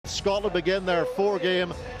Scotland begin their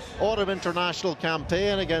four-game autumn international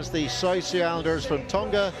campaign against the South Sea Islanders from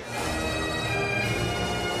Tonga.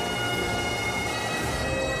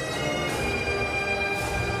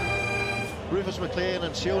 Rufus McLean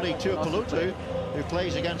and Sione Tuipulotu, who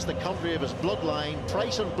plays against the country of his bloodline.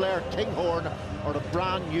 Price and Blair Kinghorn are the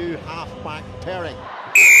brand new half-back pairing.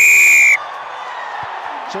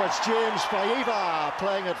 So it's James Faiva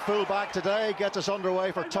playing at full-back today, gets us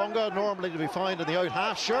underway for Tonga, normally to be found in the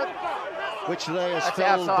out-half shirt, which today is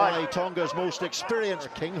filled by Tonga's most experienced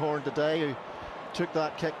Kinghorn today, who took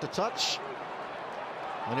that kick to touch.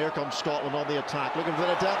 And here comes Scotland on the attack, looking for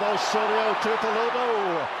the depth. Sione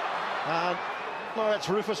Tuipulotu. And now it's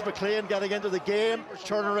Rufus McLean getting into the game.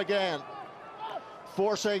 Turner again,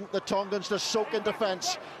 forcing the Tongans to soak in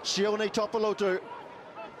defence. Sione Tuipulotu,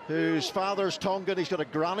 whose father's Tongan. He's got a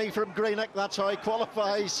granny from Greenock, that's how he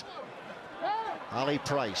qualifies. Ali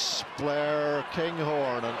Price, Blair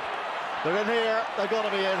Kinghorn, and they're in here. They're going to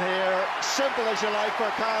be in here. Simple as you like for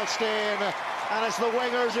Kyle Steyn, and it's the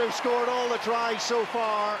wingers who've scored all the tries so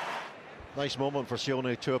far. Nice moment for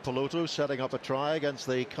Sione Tuipulotu, setting up a try against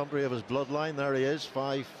the country of his bloodline. There he is,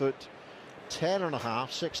 5'10 and a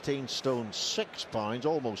half, 16 stone 6 pounds,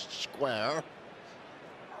 almost square.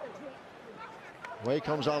 Away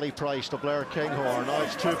comes Ali Price to Blair Kinghorn. Now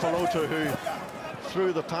it's Tuipulotu who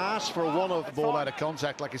threw the pass for one of the ball out of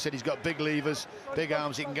contact. Like I said, he's got big levers, big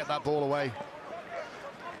arms. He can get that ball away.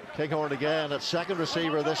 Kinghorn again at second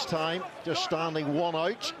receiver this time, just standing one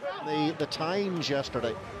out. The times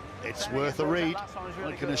yesterday. It's worth a read,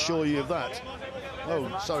 I can assure you of that.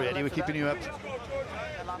 Oh, sorry, Eddie, we're keeping you up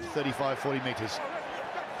 35, 40 metres.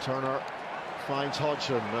 Turner finds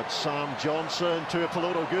Hodgson. That's Sam Johnson.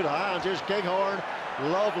 Tuipulotu, good hands. Here's Kinghorn.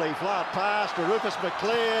 Lovely flat pass to Rufus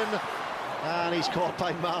McLean. And he's caught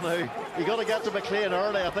by Manu. You've got to get to McLean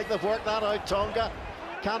early. I think they've worked that out, Tonga.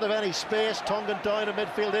 Can't have any space. Tongan down in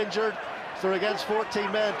midfield injured. They're against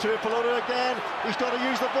 14 men. Tuipulotu again. He's got to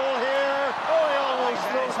use the ball here. Oh, he almost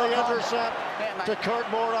throws the intercept to Kurt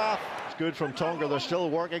Morath. It's good from Tonga. They're still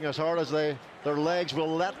working as hard as their legs will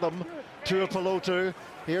let them. Tuipulotu.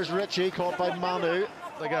 Here's Richie, caught by Manu.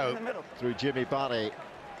 They go through Jimmy Batty.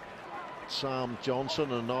 Sam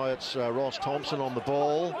Johnson, and now it's Ross Thompson on the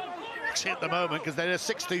ball. Actually, at the moment, because they had a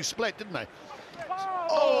 6-2 split, didn't they?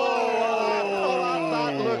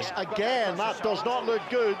 That looks, again, that does not look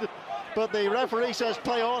good. But the referee says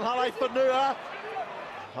play on, Halai Fanua.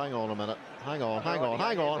 Hang on a minute, hang on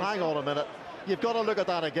a minute. You've got to look at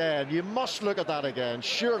that again. You must look at that again,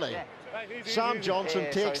 surely. Sam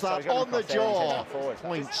Johnson takes that on the jaw.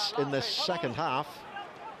 Points in this second half.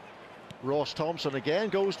 Ross Thompson again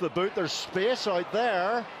goes to the boot. There's space out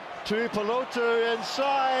there. Tuipulotu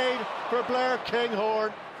inside for Blair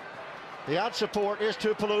Kinghorn. He had support. Here's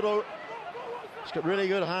Tuipulotu. He's got really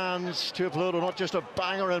good hands. Tuipulotu, not just a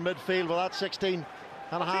banger in midfield with that 16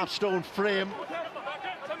 and a half stone frame.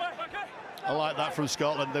 I like that from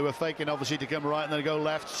Scotland. They were faking, obviously, to come right and then go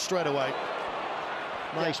left straight away.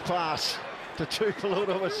 Nice pass to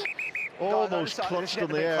Tuipulotu. Was almost clutched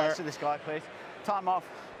in the air. To this guy, please. Time off.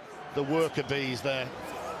 The worker bees there.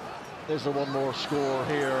 There's the one more score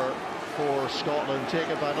here for Scotland,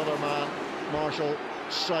 taken by another man, Marshall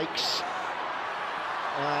Sykes.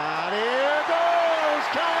 And here goes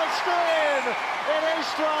Kyle Steyn. It is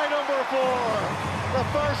try number 4. The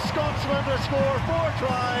first Scotsman to score 4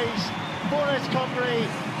 tries for his country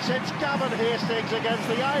since Gavin Hastings against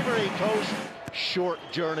the Ivory Coast. Short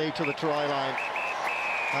journey to the try line.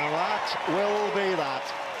 And that will be that.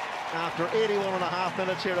 After 81 and a half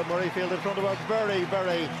minutes here at Murrayfield in front of a very,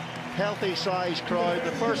 very healthy-sized crowd.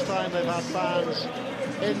 The first time they've had fans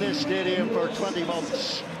in this stadium for 20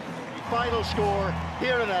 months. Final score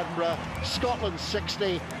here in Edinburgh, Scotland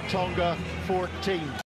 60, Tonga 14.